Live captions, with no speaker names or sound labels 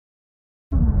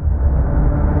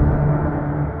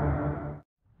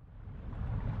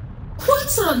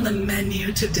What's on the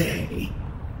menu today?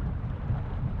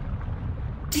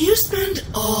 Do you spend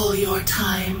all your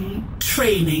time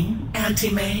training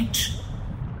anti-mage?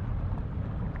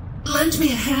 Lend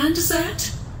me a hand,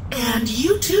 Zet? And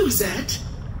you too, Zet?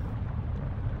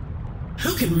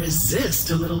 Who can resist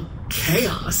a little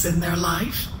chaos in their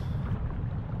life?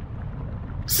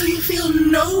 So you feel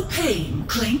no pain,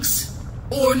 Clinks?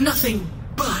 Or nothing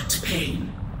but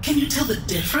pain? Can you tell the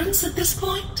difference at this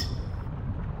point?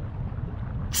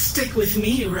 Stick with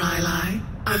me, Riley.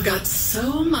 I've got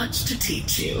so much to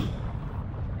teach you.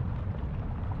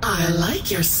 I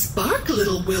like your spark,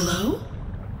 little Willow.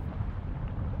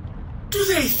 Do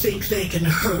they think they can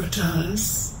hurt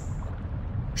us?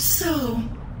 So,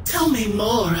 tell me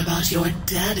more about your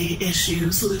daddy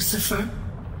issues, Lucifer.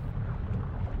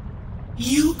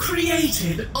 You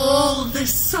created all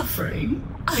this suffering.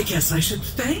 I guess I should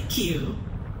thank you.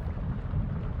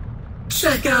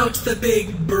 Check out the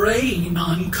big brain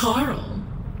on Carl.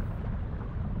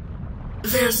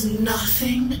 There's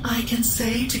nothing I can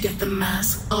say to get the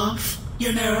mask off,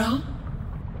 Yonero?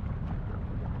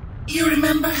 You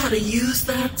remember how to use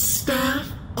that staff,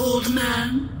 old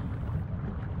man?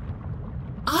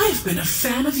 I've been a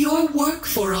fan of your work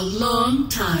for a long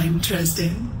time,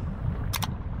 Tresden.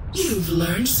 You've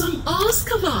learned some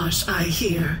Oskavash, I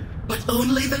hear, but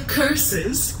only the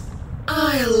curses.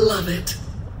 I love it.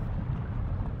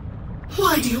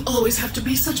 Why do you always have to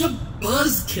be such a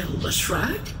buzzkill,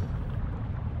 Leshrac?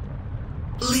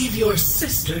 Leave your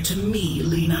sister to me,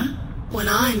 Lena. When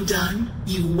I'm done,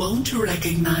 you won't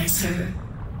recognize her.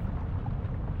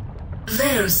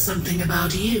 There's something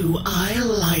about you I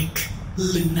like,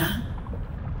 Luna.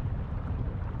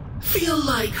 Feel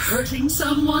like hurting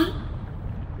someone?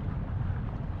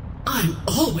 I'm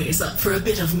always up for a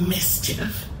bit of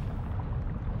mischief.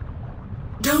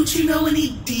 Don't you know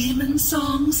any demon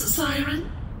songs,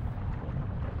 Siren?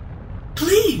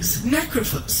 Please,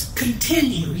 Necrophos,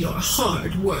 continue your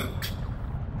hard work.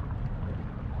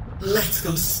 Let's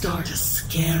go start a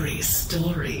scary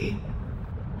story.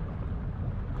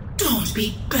 Don't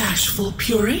be bashful,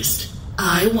 Purist.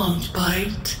 I won't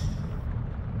bite.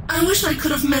 I wish I could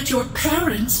have met your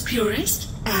parents, Purist,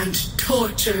 and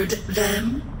tortured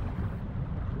them.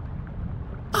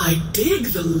 I dig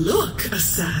the look,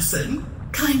 Assassin.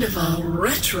 Kind of a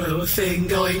retro thing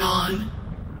going on.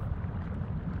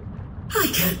 I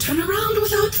can't turn around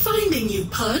without finding you,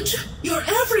 Pudge. You're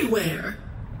everywhere.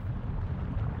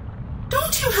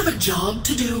 Don't you have a job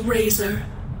to do, Razor?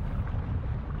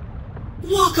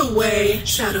 Walk away,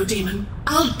 Shadow Demon.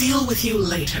 I'll deal with you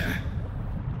later.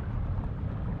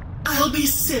 I'll be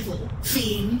civil,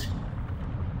 Fiend.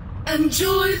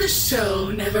 Enjoy the show,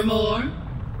 Nevermore.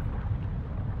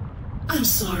 I'm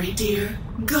sorry, dear.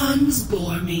 Guns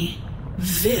bore me.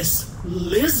 This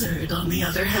lizard, on the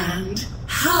other hand,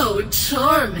 how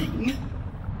charming.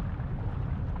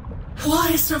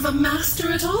 Why serve a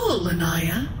master at all,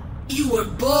 Lanaya? You were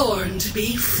born to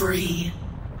be free.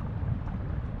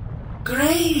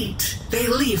 Great. They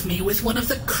leave me with one of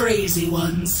the crazy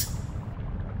ones.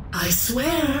 I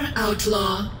swear,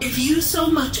 Outlaw, if you so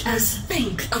much as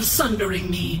think of sundering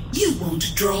me, you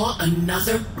won't draw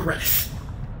another breath.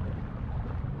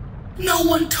 No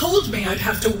one told me I'd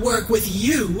have to work with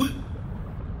you.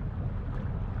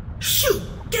 Shoo!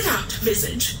 Get out,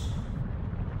 Visage.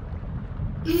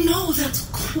 No, that's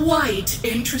quite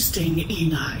interesting,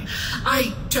 Enai.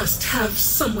 I just have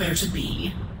somewhere to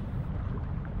be.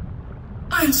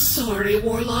 I'm sorry,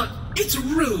 Warlock. It's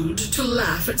rude to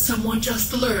laugh at someone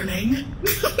just learning.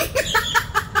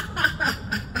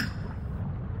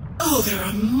 Oh, there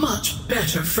are much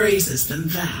better phrases than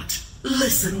that.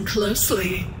 Listen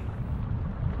closely.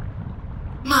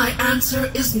 My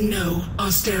answer is no,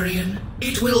 Austerian.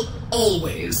 It will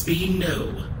always be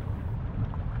no.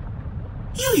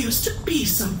 You used to be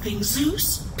something,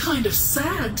 Zeus. Kind of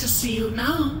sad to see you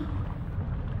now.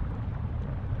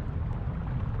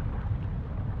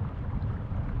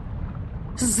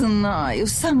 Знаю,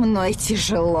 со мной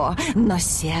тяжело, но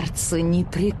сердцу не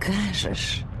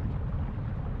прикажешь.